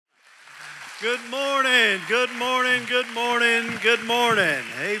Good morning, good morning, good morning, good morning.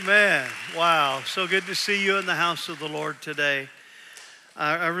 Amen. Wow, so good to see you in the house of the Lord today.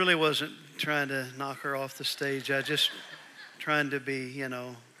 I really wasn't trying to knock her off the stage. I just trying to be,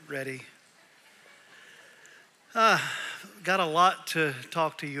 ready. Got a lot to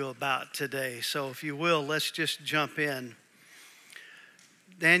talk to you about today. So if you will, let's just jump in.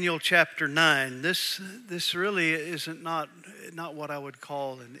 Daniel chapter 9. This really isn't not what I would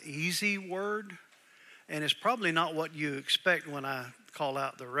call an easy word, and it's probably not what you expect when I call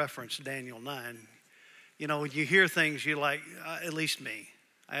out the reference Daniel 9. When you hear things, you like, at least me,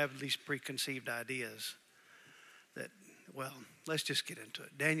 I have at least preconceived ideas that, well, let's just get into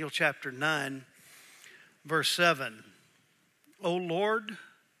it. Daniel chapter 9, verse 7. O Lord,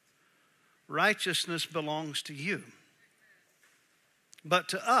 righteousness belongs to you. But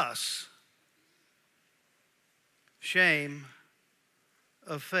to us, shame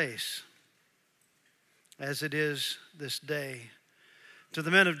of face, as it is this day. To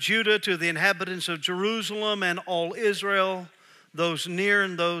the men of Judah, to the inhabitants of Jerusalem and all Israel, those near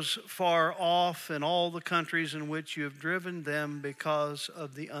and those far off, and all the countries in which you have driven them because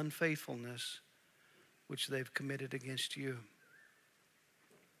of the unfaithfulness which they've committed against you.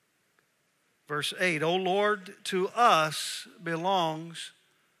 Verse 8, O Lord, to us belongs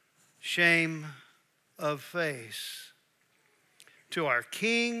shame of face. To our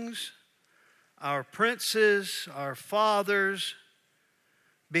kings, our princes, our fathers,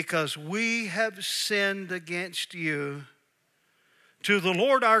 because we have sinned against you. To the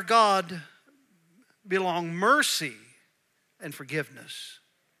Lord our God belong mercy and forgiveness,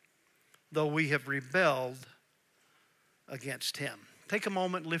 though we have rebelled against him. Take a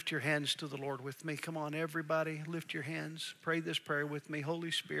moment, lift your hands to the Lord with me. Come on, everybody, lift your hands. Pray this prayer with me.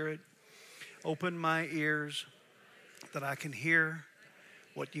 Holy Spirit, open my ears that I can hear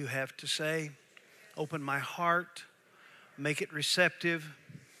what you have to say. Open my heart, make it receptive.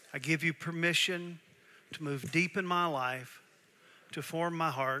 I give you permission to move deep in my life, to form my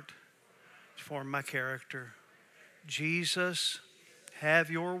heart, to form my character. Jesus, have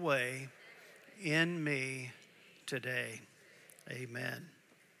your way in me today. Amen.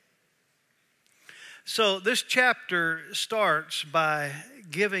 So this chapter starts by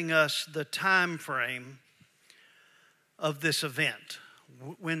giving us the time frame of this event,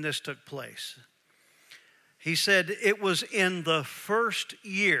 when this took place. He said it was in the first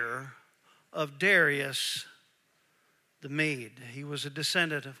year of Darius the Mede. He was a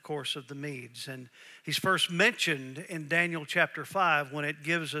descendant, of course, of the Medes. And he's first mentioned in Daniel chapter 5 when it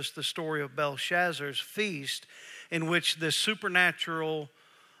gives us the story of Belshazzar's feast, in which this supernatural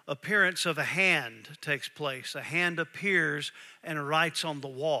appearance of a hand takes place. A hand appears and writes on the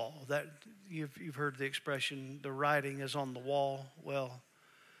wall. That you've heard the expression, the writing is on the wall. Well,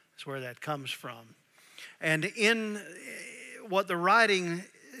 that's where that comes from. And in what the writing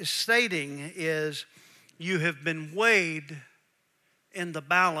is stating is, you have been weighed in the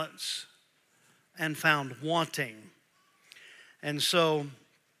balance and found wanting. And so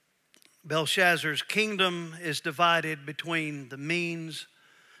Belshazzar's kingdom is divided between the Medes,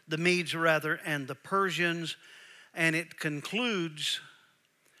 and the Persians, and it concludes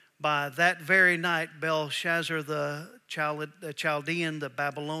by that very night Belshazzar the Chaldean, the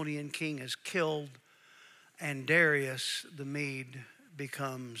Babylonian king, is killed, and Darius the Mede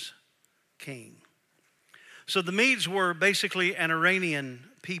becomes king. So the Medes were basically an Iranian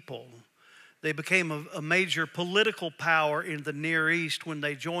people. They became a major political power in the Near East when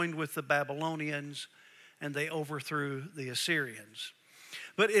they joined with the Babylonians and they overthrew the Assyrians.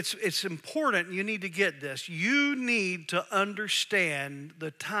 But it's important, you need to get this. You need to understand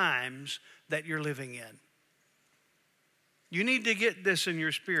the times that you're living in. You need to get this in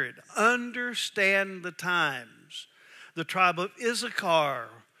your spirit. Understand the times. The tribe of Issachar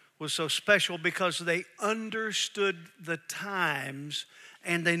was so special because they understood the times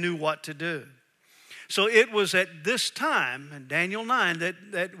and they knew what to do. So it was at this time, in Daniel 9,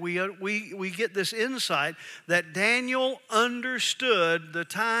 that we get this insight that Daniel understood the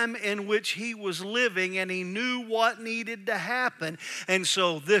time in which he was living and he knew what needed to happen. And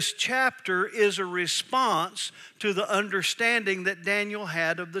so this chapter is a response to the understanding that Daniel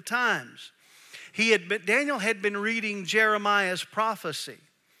had of the times. Daniel had been reading Jeremiah's prophecy.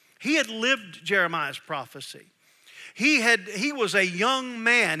 He had lived Jeremiah's prophecy. He was a young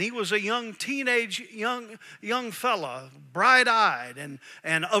man. He was a young young fella, bright-eyed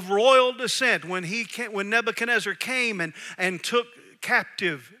and of royal descent when Nebuchadnezzar came and took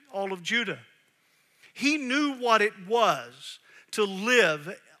captive all of Judah. He knew what it was to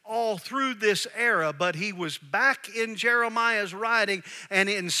live all through this era, but he was back in Jeremiah's writing,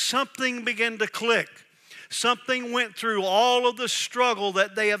 and something began to click. Something went through all of the struggle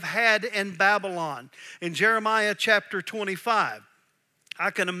that they have had in Babylon. In Jeremiah chapter 25, I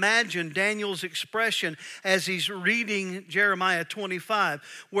can imagine Daniel's expression as he's reading Jeremiah 25,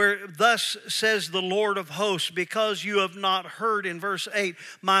 where thus says the Lord of hosts, because you have not heard, in verse 8,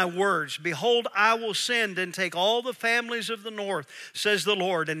 my words. Behold, I will send and take all the families of the north, says the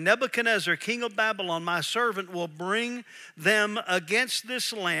Lord. And Nebuchadnezzar, king of Babylon, my servant, will bring them against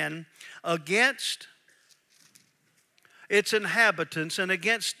this land, against its inhabitants, and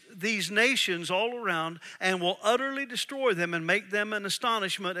against these nations all around, and will utterly destroy them and make them an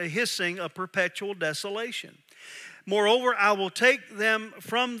astonishment, a hissing, a perpetual desolation. Moreover, I will take them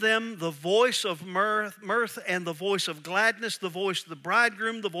from them the voice of mirth and the voice of gladness, the voice of the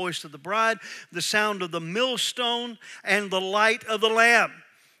bridegroom, the voice of the bride, the sound of the millstone, and the light of the lamp.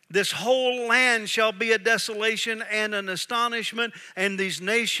 This whole land shall be a desolation and an astonishment, and these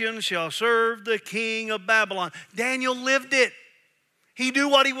nations shall serve the king of Babylon. Daniel lived it. He knew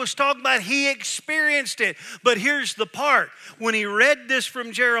what he was talking about. He experienced it. But here's the part. When he read this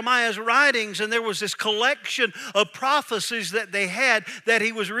from Jeremiah's writings, and there was this collection of prophecies that they had that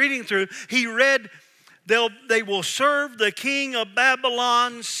he was reading through, he read, they will serve the king of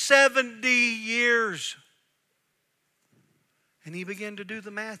Babylon 70 years. And he began to do the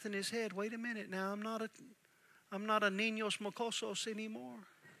math in his head. Wait a minute now, I'm not a niños mocosos anymore.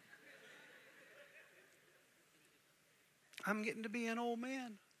 I'm getting to be an old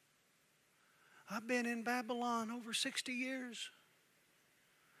man. I've been in Babylon over 60 years.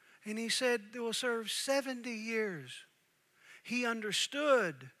 And he said they will serve 70 years. He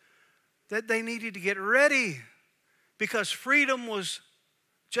understood that they needed to get ready because freedom was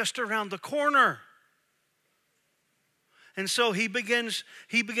just around the corner. And so he begins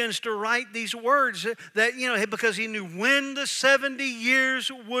to write these words that, because he knew when the 70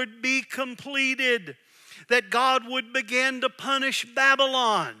 years would be completed, that God would begin to punish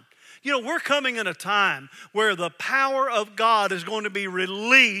Babylon. We're coming in a time where the power of God is going to be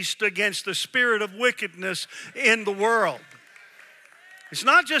released against the spirit of wickedness in the world. It's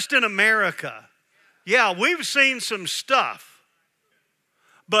not just in America. Yeah, we've seen some stuff.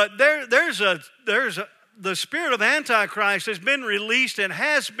 But the spirit of Antichrist has been released and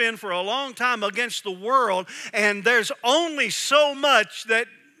has been for a long time against the world, and there's only so much that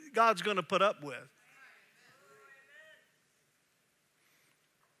God's going to put up with.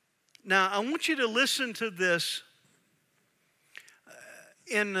 Now, I want you to listen to this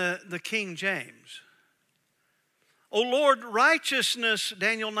in the King James. O Lord, righteousness,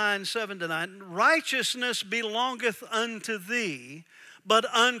 Daniel 9, 7-9, righteousness belongeth unto thee, but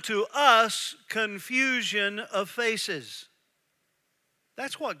unto us confusion of faces.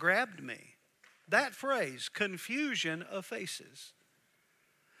 That's what grabbed me. That phrase, confusion of faces.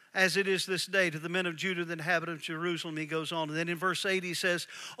 As it is this day to the men of Judah, the inhabitants of Jerusalem, he goes on. And then in verse 8 he says,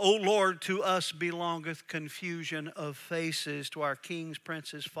 O Lord, to us belongeth confusion of faces, to our kings,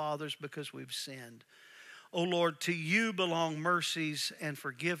 princes, fathers, because we've sinned. O Lord, to you belong mercies and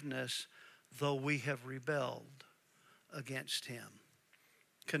forgiveness, though we have rebelled against him.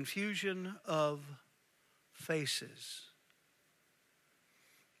 Confusion of faces.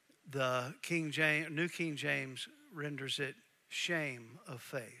 The New King James renders it shame of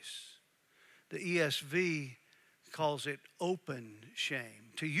face. The ESV calls it open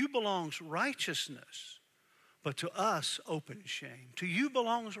shame. To you belongs righteousness, but to us open shame. To you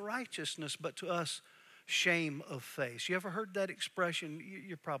belongs righteousness, but to us shame of face. You ever heard that expression?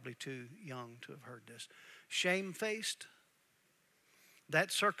 You're probably too young to have heard this. Shamefaced. That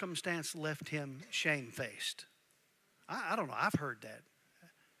circumstance left him shamefaced. I don't know. I've heard that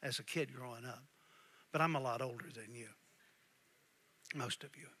as a kid growing up. But I'm a lot older than you. Most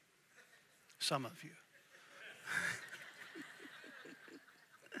of you. Some of you.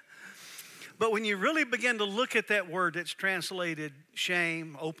 But when you really begin to look at that word that's translated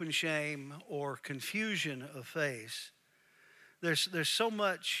shame, open shame, or confusion of face, there's so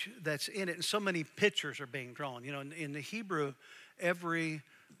much that's in it, and so many pictures are being drawn. In the Hebrew, every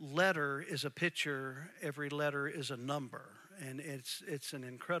letter is a picture, every letter is a number, and it's an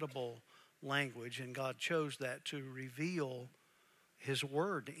incredible language, and God chose that to reveal his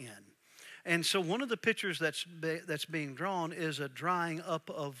word in. And so one of the pictures that's being drawn is a drying up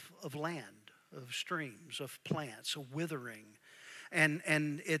of land, of streams, of plants, a withering. And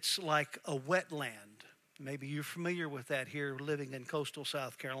it's like a wetland. Maybe you're familiar with that here living in coastal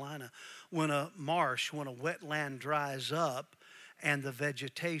South Carolina. When a wetland dries up and the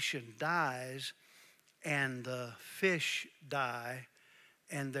vegetation dies and the fish die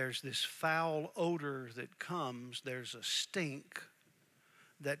and there's this foul odor that comes. There's a stink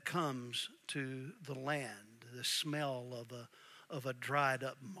that comes to the land, the smell of a dried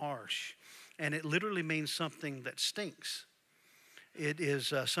up marsh. And it literally means something that stinks. It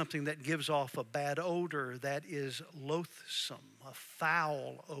is something that gives off a bad odor that is loathsome, a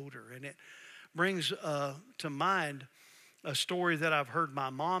foul odor. And it brings to mind a story that I've heard my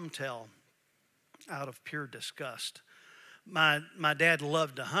mom tell out of pure disgust. My dad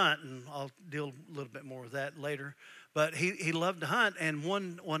loved to hunt, and I'll deal a little bit more with that later. But he loved to hunt, and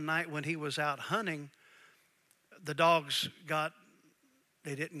one night when he was out hunting, the dogs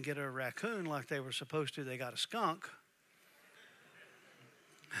they didn't get a raccoon like they were supposed to. They got a skunk.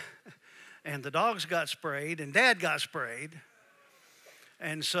 And the dogs got sprayed, and Dad got sprayed.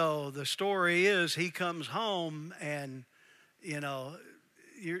 And so the story is he comes home, and,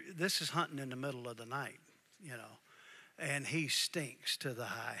 this is hunting in the middle of the night, and he stinks to the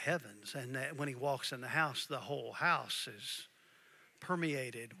high heavens. And when he walks in the house, the whole house is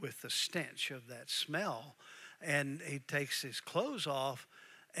permeated with the stench of that smell. And he takes his clothes off,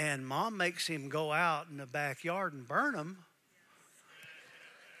 and Mom makes him go out in the backyard and burn them,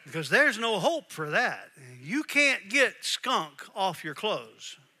 because there's no hope for that. You can't get skunk off your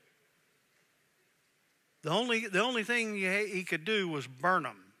clothes. The only thing he could do was burn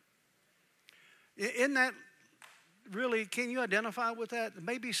them. Isn't that really, can you identify with that?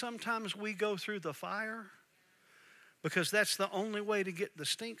 Maybe sometimes we go through the fire because that's the only way to get the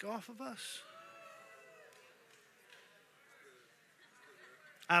stink off of us.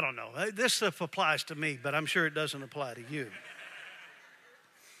 I don't know. This stuff applies to me, but I'm sure it doesn't apply to you.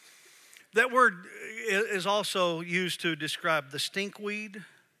 That word is also used to describe the stinkweed.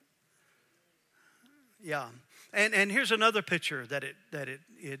 Yeah. And here's another picture that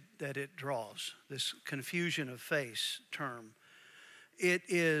it draws, this confusion of face term. It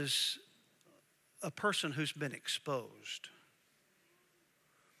is a person who's been exposed.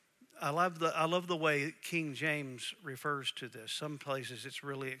 I love the way King James refers to this. Some places it's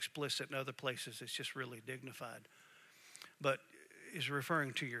really explicit, in other places it's just really dignified. But is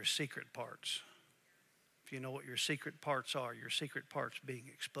referring to your secret parts. If you know what your secret parts are, your secret parts being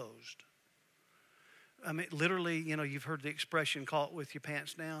exposed. I mean, literally, you've heard the expression, caught with your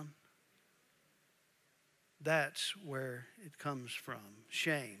pants down. That's where it comes from.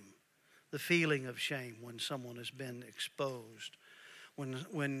 Shame. The feeling of shame when someone has been exposed.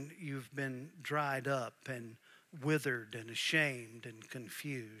 When you've been dried up and withered and ashamed and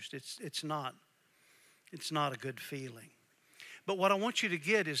confused. It's not a good feeling. But what I want you to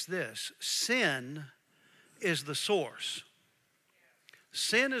get is this. Sin is the source.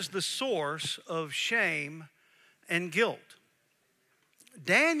 Sin is the source of shame and guilt.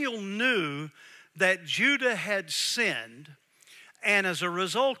 Daniel knew that Judah had sinned, and as a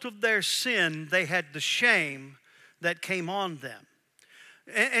result of their sin, they had the shame that came on them.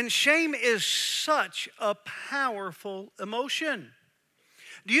 And shame is such a powerful emotion.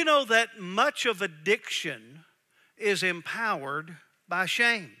 Do you know that much of addiction is empowered by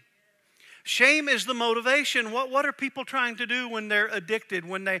shame? Shame is the motivation. What are people trying to do when they're addicted,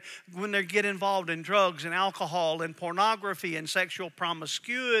 when they get involved in drugs and alcohol and pornography and sexual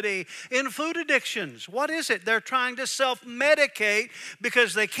promiscuity, in food addictions? What is it? They're trying to self-medicate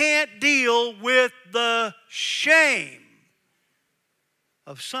because they can't deal with the shame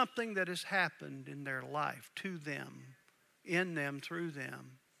of something that has happened in their life, to them, in them, through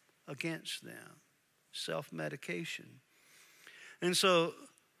them, against them. Self-medication. And so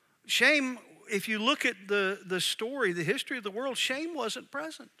shame, if you look at the story, the history of the world, shame wasn't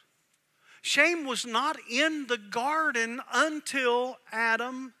present. Shame was not in the garden until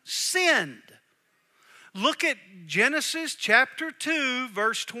Adam sinned. Look at Genesis chapter 2,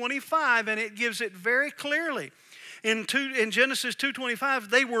 verse 25, and it gives it very clearly. In Genesis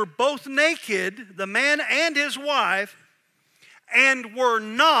 2:25, they were both naked, the man and his wife, and were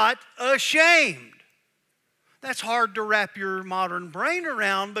not ashamed. That's hard to wrap your modern brain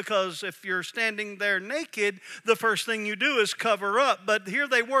around, because if you're standing there naked, the first thing you do is cover up. But here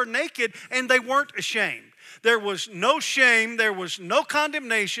they were naked, and they weren't ashamed. There was no shame, there was no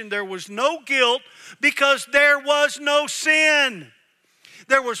condemnation, there was no guilt, because there was no sin.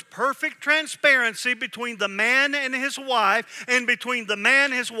 There was perfect transparency between the man and his wife, and between the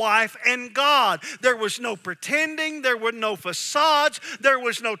man, his wife, and God. There was no pretending. There were no facades. There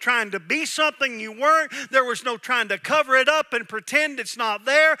was no trying to be something you weren't. There was no trying to cover it up and pretend it's not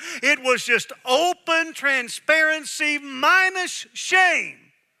there. It was just open transparency minus shame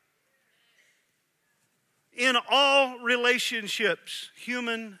in all relationships,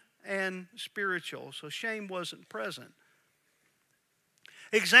 human and spiritual. So shame wasn't present.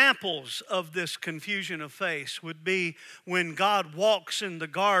 Examples of this confusion of face would be when God walks in the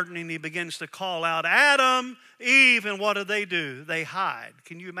garden and he begins to call out, Adam, Eve, and what do? They hide.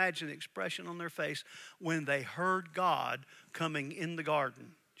 Can you imagine the expression on their face when they heard God coming in the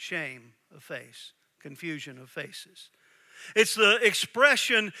garden? Shame of face, confusion of faces. It's the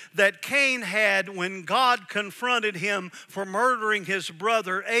expression that Cain had when God confronted him for murdering his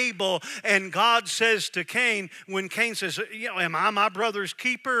brother Abel. And God says to Cain, when Cain says, am I my brother's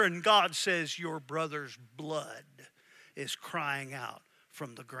keeper? And God says, your brother's blood is crying out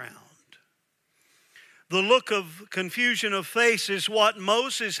from the ground. The look of confusion of face is what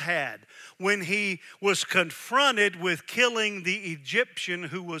Moses had when he was confronted with killing the Egyptian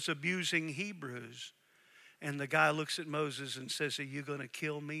who was abusing Hebrews. And the guy looks at Moses and says, are you going to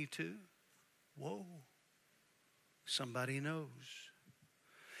kill me too? Whoa. Somebody knows.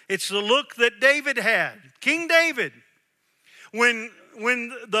 It's the look that David had, King David, when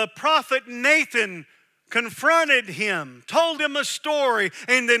the prophet Nathan confronted him, told him a story,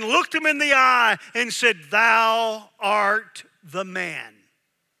 and then looked him in the eye and said, thou art the man.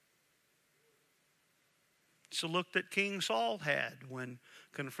 It's the look that King Saul had when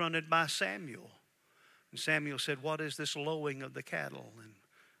confronted by Samuel. And Samuel said, what is this lowing of the cattle and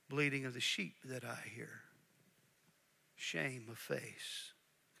bleating of the sheep that I hear? Shame of face,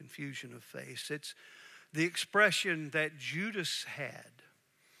 confusion of face. It's the expression that Judas had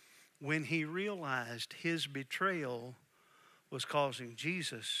when he realized his betrayal was causing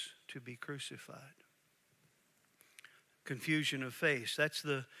Jesus to be crucified. Confusion of face. That's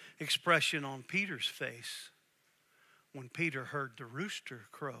the expression on Peter's face when Peter heard the rooster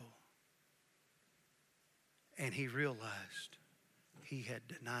crow. And he realized he had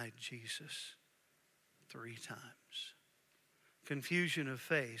denied Jesus 3 times. Confusion of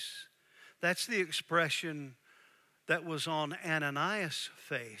face. That's the expression that was on Ananias'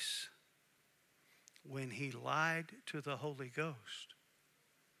 face when he lied to the Holy Ghost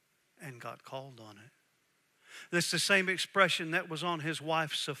and got called on it. That's the same expression that was on his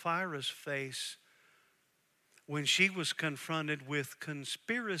wife Sapphira's face when she was confronted with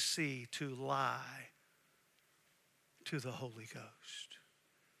conspiracy to lie to the Holy Ghost.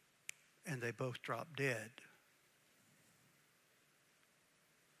 And they both dropped dead.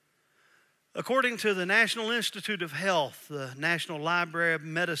 According to the National Institute of Health, the National Library of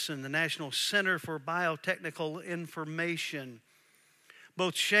Medicine, the National Center for Biotechnical Information,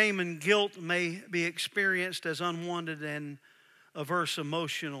 both shame and guilt may be experienced as unwanted and averse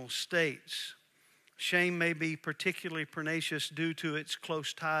emotional states. Shame may be particularly pernicious due to its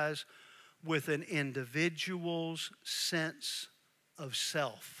close ties with an individual's sense of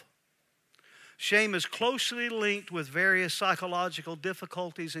self. Shame is closely linked with various psychological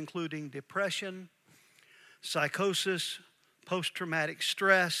difficulties, including depression, psychosis, post-traumatic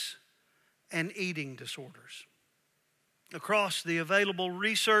stress, and eating disorders. Across the available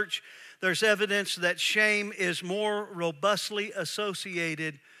research, there's evidence that shame is more robustly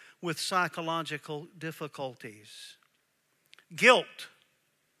associated with psychological difficulties. Guilt,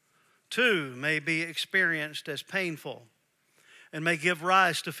 too, may be experienced as painful and may give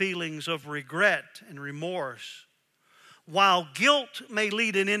rise to feelings of regret and remorse. While guilt may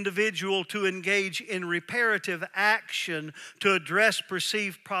lead an individual to engage in reparative action to address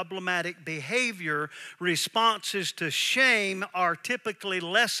perceived problematic behavior, responses to shame are typically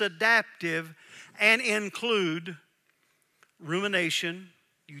less adaptive and include rumination.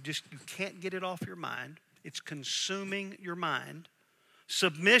 You can't get it off your mind. It's consuming your mind.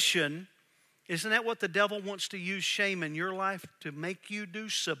 Submission. Isn't that what the devil wants to use shame in your life to make you do?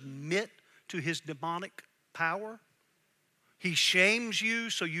 Submit to his demonic power. He shames you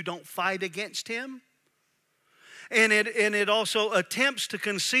so you don't fight against him. And it also attempts to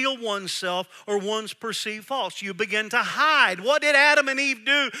conceal oneself or one's perceived faults. You begin to hide. What did Adam and Eve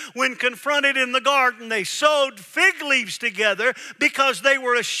do when confronted in the garden? They sewed fig leaves together because they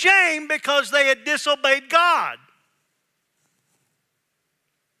were ashamed because they had disobeyed God.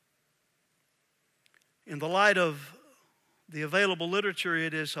 In the light of the available literature,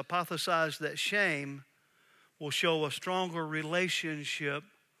 it is hypothesized that shame will show a stronger relationship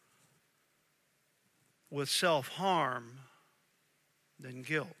with self-harm than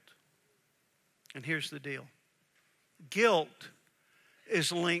guilt. And here's the deal. Guilt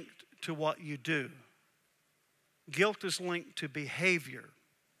is linked to what you do. Guilt is linked to behavior,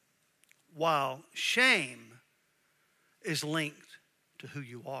 while shame is linked to who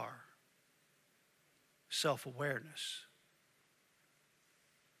you are. Self-awareness.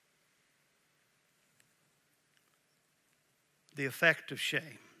 The effect of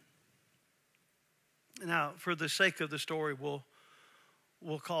shame. Now, for the sake of the story, we'll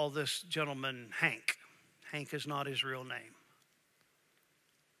we'll call this gentleman Hank. Hank is not his real name.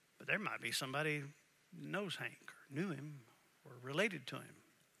 But there might be somebody who knows Hank or knew him or related to him.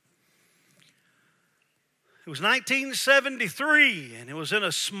 It was 1973, and it was in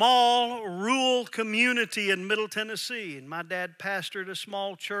a small rural community in Middle Tennessee. And my dad pastored a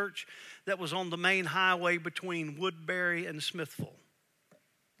small church that was on the main highway between Woodbury and Smithville.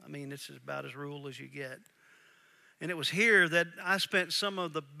 I mean, it's about as rural as you get. And it was here that I spent some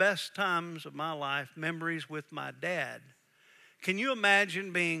of the best times of my life, memories with my dad. Can you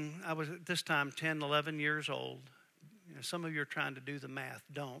imagine I was at this time 10, 11 years old. You know, some of you are trying to do the math.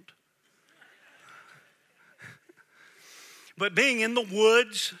 Don't. But being in the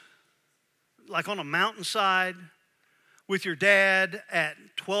woods, like on a mountainside, with your dad at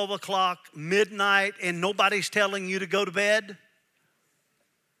 12 o'clock, midnight, and nobody's telling you to go to bed.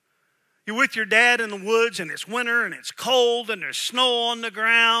 You're with your dad in the woods, and it's winter, and it's cold, and there's snow on the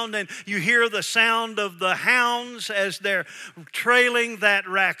ground, and you hear the sound of the hounds as they're trailing that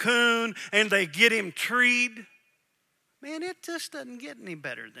raccoon, and they get him treed. Man, it just doesn't get any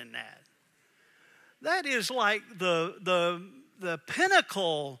better than that. That is like the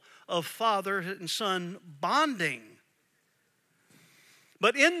pinnacle of father and son bonding.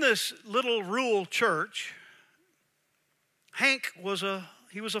 But in this little rural church, Hank was a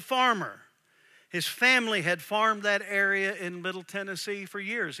farmer. His family had farmed that area in Middle Tennessee for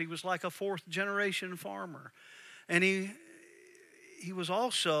years. He was like a fourth generation farmer. And he was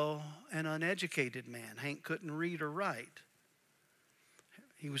also an uneducated man. Hank couldn't read or write.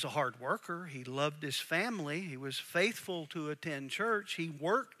 He was a hard worker. He loved his family. He was faithful to attend church. He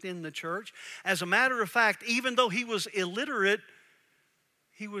worked in the church. As a matter of fact, even though he was illiterate,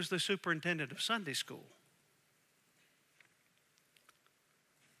 he was the superintendent of Sunday school.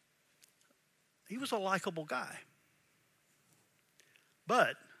 He was a likable guy.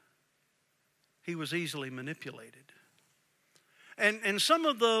 But he was easily manipulated. And some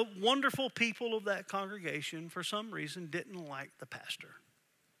of the wonderful people of that congregation, for some reason, didn't like the pastor.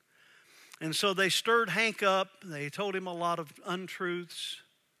 And so they stirred Hank up. They told him a lot of untruths.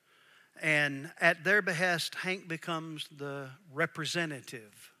 And at their behest, Hank becomes the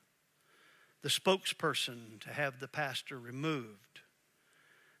representative, the spokesperson to have the pastor removed.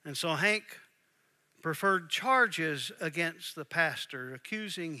 And so Hank preferred charges against the pastor,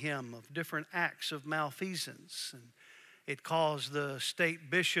 accusing him of different acts of malfeasance. And it caused the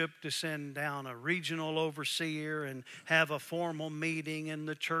state bishop to send down a regional overseer and have a formal meeting, and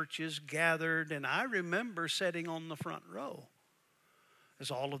the churches gathered. And I remember sitting on the front row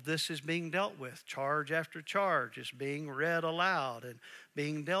as all of this is being dealt with. Charge after charge is being read aloud and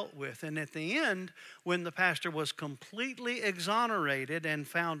being dealt with. And at the end, when the pastor was completely exonerated and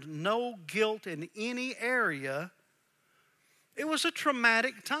found no guilt in any area, it was a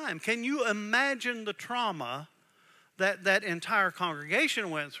traumatic time. Can you imagine the trauma that entire congregation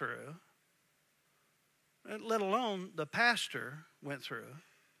went through, let alone the pastor went through?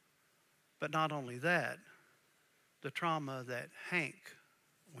 But not only that, the trauma that Hank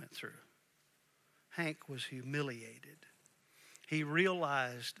went through. Hank was humiliated. He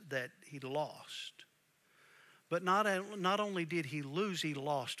realized that he lost. But not only did he lose, he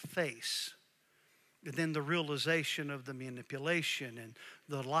lost face. And then the realization of the manipulation and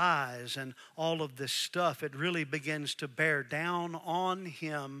the lies and all of this stuff, it really begins to bear down on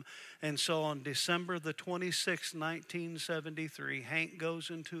him. And so on December the 26th, 1973, Hank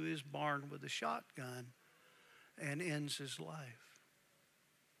goes into his barn with a shotgun and ends his life.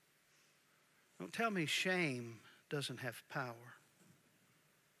 Don't tell me shame doesn't have power.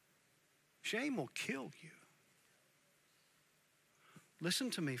 Shame will kill you. Listen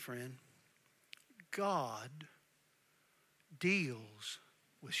to me, friend. God deals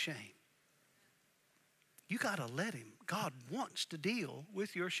with shame. You got to let him. God wants to deal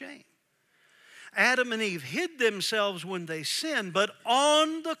with your shame. Adam and Eve hid themselves when they sinned, but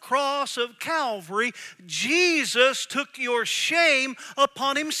on the cross of Calvary, Jesus took your shame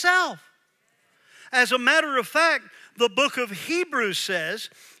upon himself. As a matter of fact, the book of Hebrews says,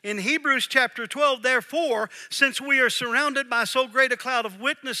 in Hebrews chapter 12, therefore, since we are surrounded by so great a cloud of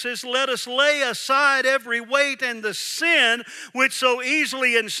witnesses, let us lay aside every weight and the sin which so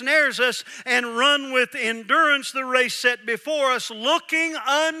easily ensnares us, and run with endurance the race set before us, looking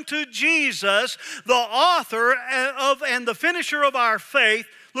unto Jesus, the author of and the finisher of our faith.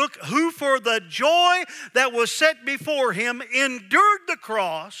 Look, who for the joy that was set before him endured the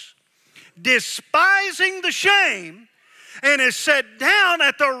cross, despising the shame, and is set down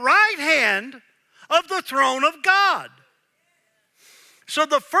at the right hand of the throne of God. So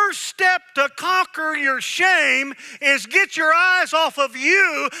the first step to conquer your shame is get your eyes off of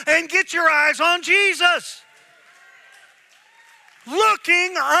you and get your eyes on Jesus.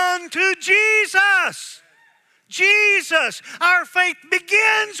 Looking unto Jesus. Jesus. Our faith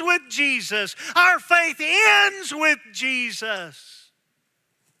begins with Jesus. Our faith ends with Jesus.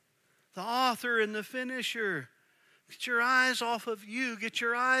 The author and the finisher. Get your eyes off of you. Get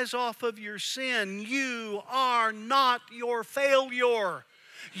your eyes off of your sin. You are not your failure.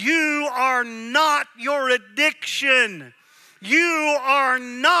 You are not your addiction. You are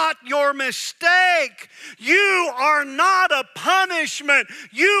not your mistake. You are not a punishment.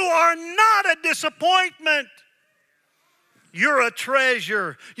 You are not a disappointment. You're a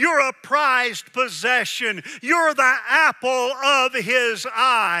treasure. You're a prized possession. You're the apple of His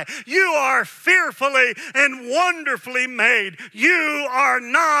eye. You are fearfully and wonderfully made. You are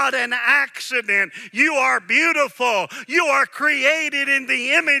not an accident. You are beautiful. You are created in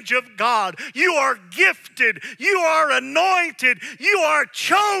the image of God. You are gifted. You are anointed. You are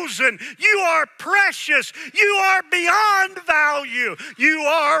chosen. You are precious. You are beyond value. You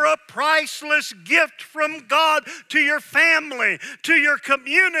are a priceless gift from God to your family, to your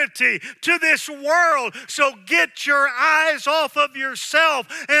community, to this world. So get your eyes off of yourself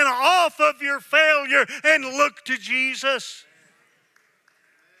and off of your failure and look to Jesus.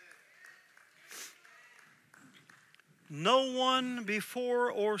 No one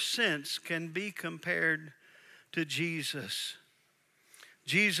before or since can be compared to Jesus.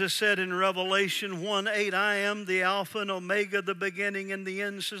 Jesus said in Revelation 1:8, I am the Alpha and Omega, the beginning and the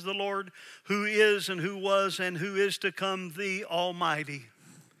end, says the Lord, who is and who was and who is to come, the Almighty.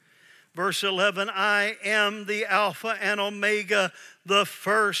 Verse 11, I am the Alpha and Omega, the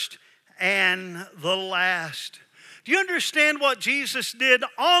first and the last. Do you understand what Jesus did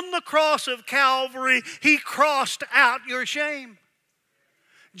on the cross of Calvary? He crossed out your shame.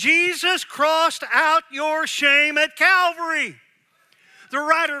 Jesus crossed out your shame at Calvary. The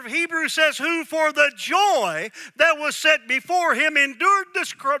writer of Hebrews says, who for the joy that was set before him endured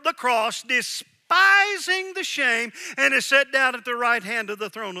the cross, despising the shame, and is set down at the right hand of the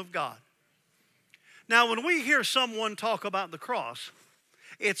throne of God. Now, when we hear someone talk about the cross,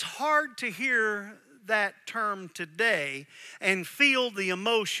 it's hard to hear that term today and feel the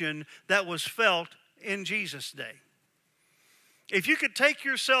emotion that was felt in Jesus' day. If you could take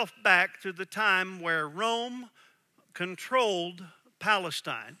yourself back to the time where Rome controlled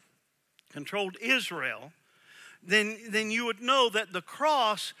Palestine, controlled Israel, then you would know that the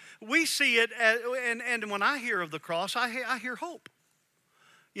cross, we see it as, and when I hear of the cross, I hear hope.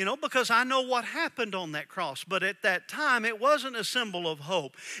 You know, because I know what happened on that cross. But at that time, it wasn't a symbol of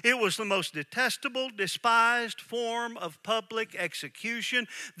hope. It was the most detestable, despised form of public execution,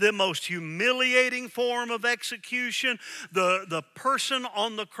 the most humiliating form of execution. The person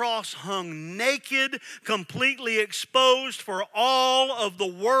on the cross hung naked, completely exposed for all of the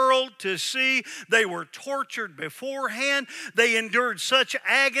world to see. They were tortured beforehand. They endured such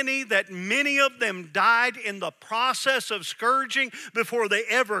agony that many of them died in the process of scourging before they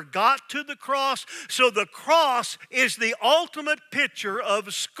ever got to the cross. So the cross is the ultimate picture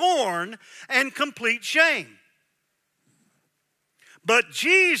of scorn and complete shame. But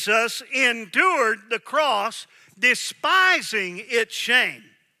Jesus endured the cross, despising its shame.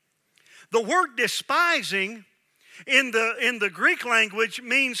 The word despising in the Greek language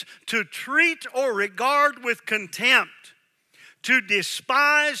means to treat or regard with contempt. To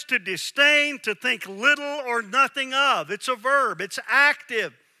despise, to disdain, to think little or nothing of. It's a verb. It's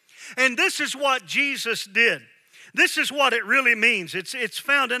active. And this is what Jesus did. This is what it really means. It's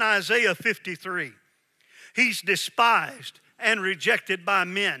found in Isaiah 53. He's despised and rejected by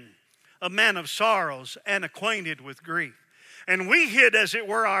men, a man of sorrows and acquainted with grief. And we hid, as it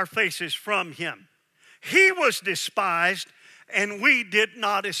were, our faces from him. He was despised, and we did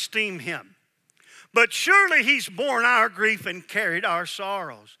not esteem him. But surely he's borne our grief and carried our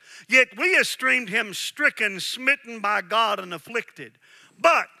sorrows. Yet we esteemed him stricken, smitten by God, and afflicted.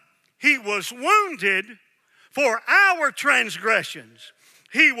 But he was wounded for our transgressions.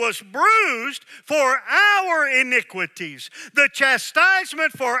 He was bruised for our iniquities. The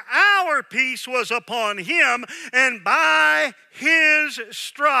chastisement for our peace was upon him, and by his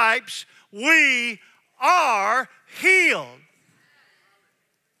stripes we are healed.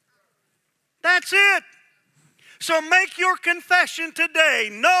 That's it. So make your confession today.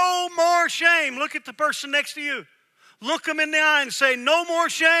 No more shame. Look at the person next to you. Look them in the eye and say, no more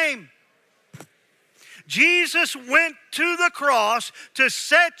shame. Jesus went to the cross to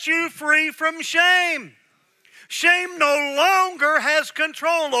set you free from shame. Shame no longer has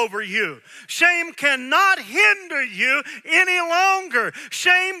control over you. Shame cannot hinder you any longer.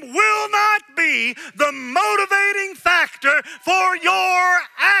 Shame will not be the motivating factor for your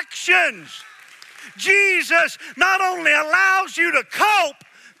actions. Jesus not only allows you to cope,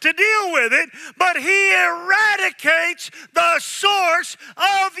 to deal with it, but He eradicates the source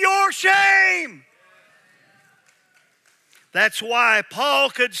of your shame. That's why Paul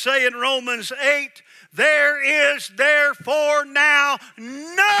could say in Romans 8, there is therefore now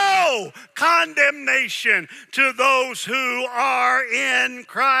no condemnation to those who are in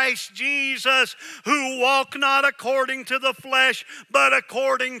Christ Jesus, who walk not according to the flesh, but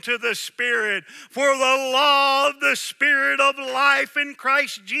according to the Spirit. For the law of the Spirit of life in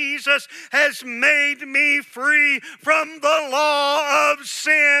Christ Jesus has made me free from the law of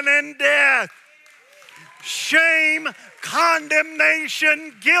sin and death. Shame,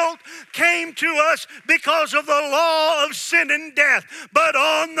 condemnation, guilt came to us because of the law of sin and death. But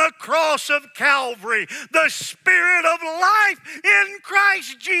on the cross of Calvary, the Spirit of life in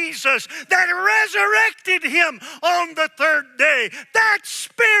Christ Jesus that resurrected Him on the third day, that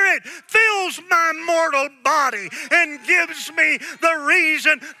Spirit fills my mortal body and gives me the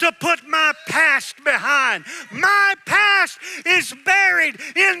reason to put my past behind. My past is buried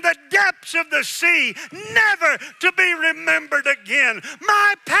in the depths of the sea, never to be remembered again.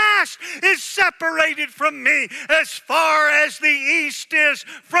 My past is separated from me as far as the east is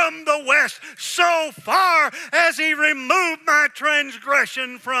from the west, so far as He removed my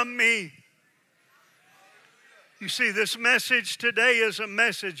transgression from me. You see, this message today is a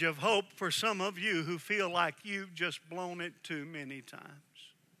message of hope for some of you who feel like you've just blown it too many times.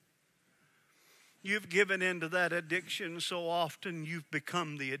 You've given into that addiction so often you've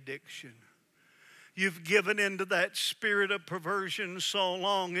become the addiction. You've given into that spirit of perversion so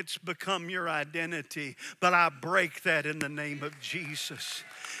long it's become your identity. But I break that in the name of Jesus.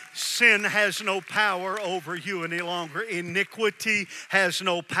 Sin has no power over you any longer. Iniquity has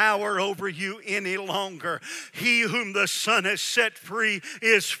no power over you any longer. He whom the Son has set free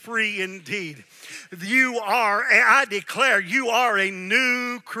is free indeed. I declare, you are a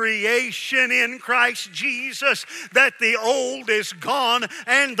new creation in Christ Jesus, that the old is gone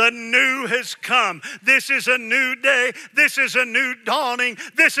and the new has come. This is a new day. This is a new dawning.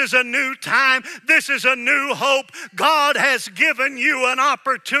 This is a new time. This is a new hope. God has given you an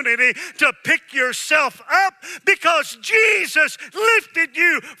opportunity to pick yourself up because Jesus lifted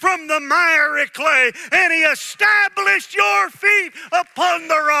you from the miry clay and He established your feet upon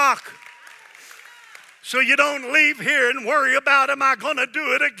the rock. So you don't leave here and worry about, am I going to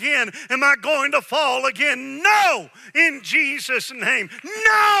do it again? Am I going to fall again? No, in Jesus' name.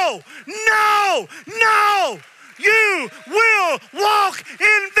 No, no, no. You will walk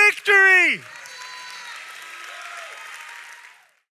in victory.